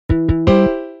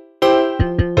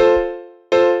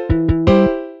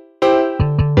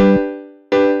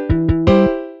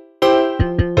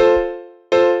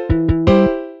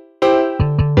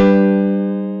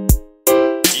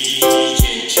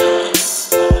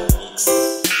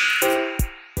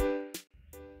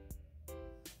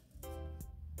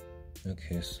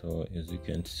Okay, so as you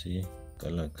can see,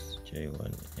 Galaxy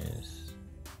J1S.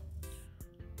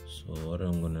 So what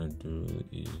I'm gonna do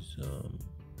is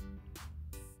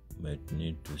might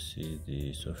need to see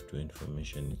the software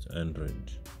information. It's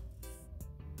Android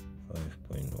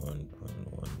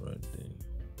 5.1.1 right there.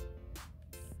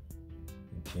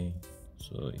 Okay,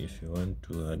 so if you want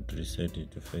to hard reset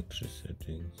it to factory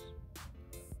settings,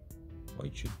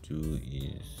 what you do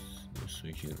is you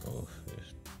switch it off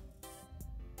first.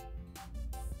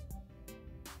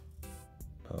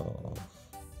 Power off.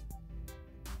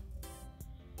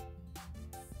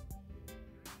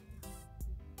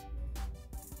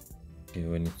 Okay,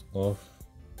 when it's off,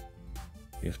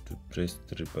 you have to press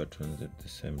 3 buttons at the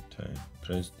same time.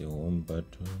 Press the home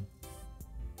button,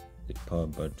 the power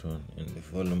button, and the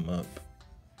volume up.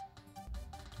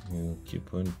 You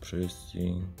keep on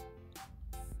pressing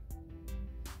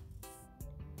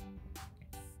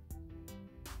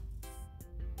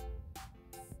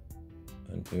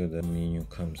until the menu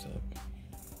comes up.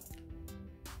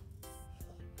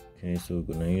 Okay, so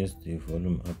we're gonna use the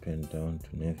volume up and down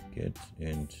to navigate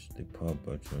and the power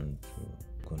button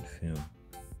to confirm.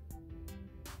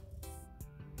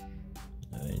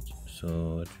 Alright, so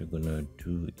what we're gonna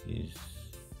do is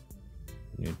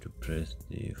we need to press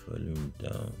the volume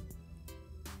down.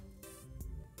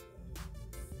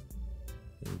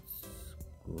 Let's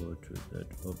go to that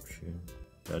option,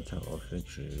 data or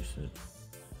factory reset.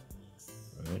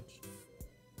 Right,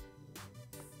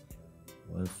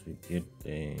 once we get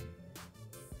there,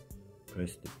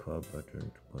 press the power button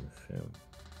to confirm,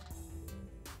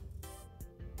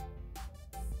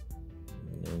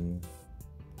 and then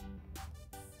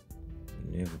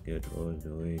navigate all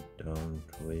the way down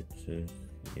to where it says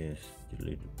yes,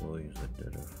 delete all user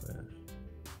data files.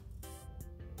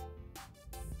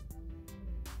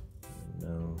 And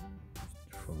now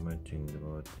it's formatting the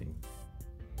whole thing.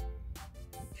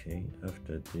 Okay,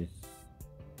 after this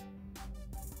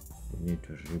we need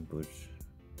to reboot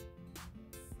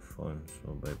phone,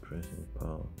 so by pressing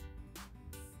power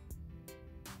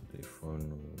the phone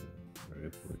will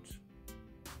reboot.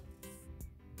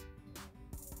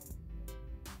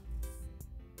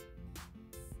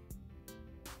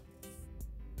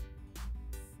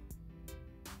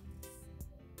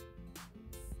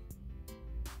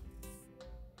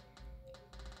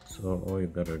 So all you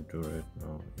gotta do right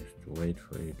now is to wait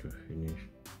for it to finish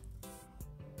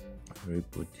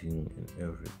rebooting and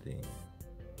everything.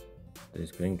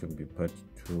 There's going to be part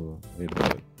 2 where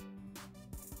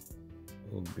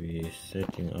we'll be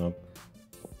setting up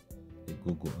the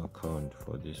Google account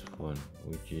for this phone,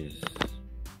 which is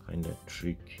kind of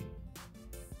tricky.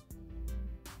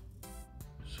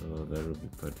 So that will be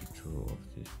part 2 of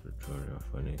this tutorial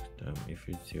for next time. If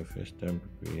it's your first time to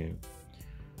be here,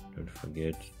 don't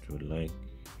forget to like,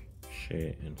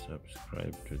 share and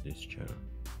subscribe to this channel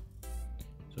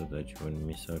so that you won't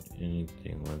miss out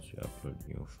anything once you upload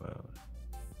new files.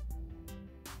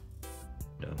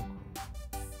 Danko.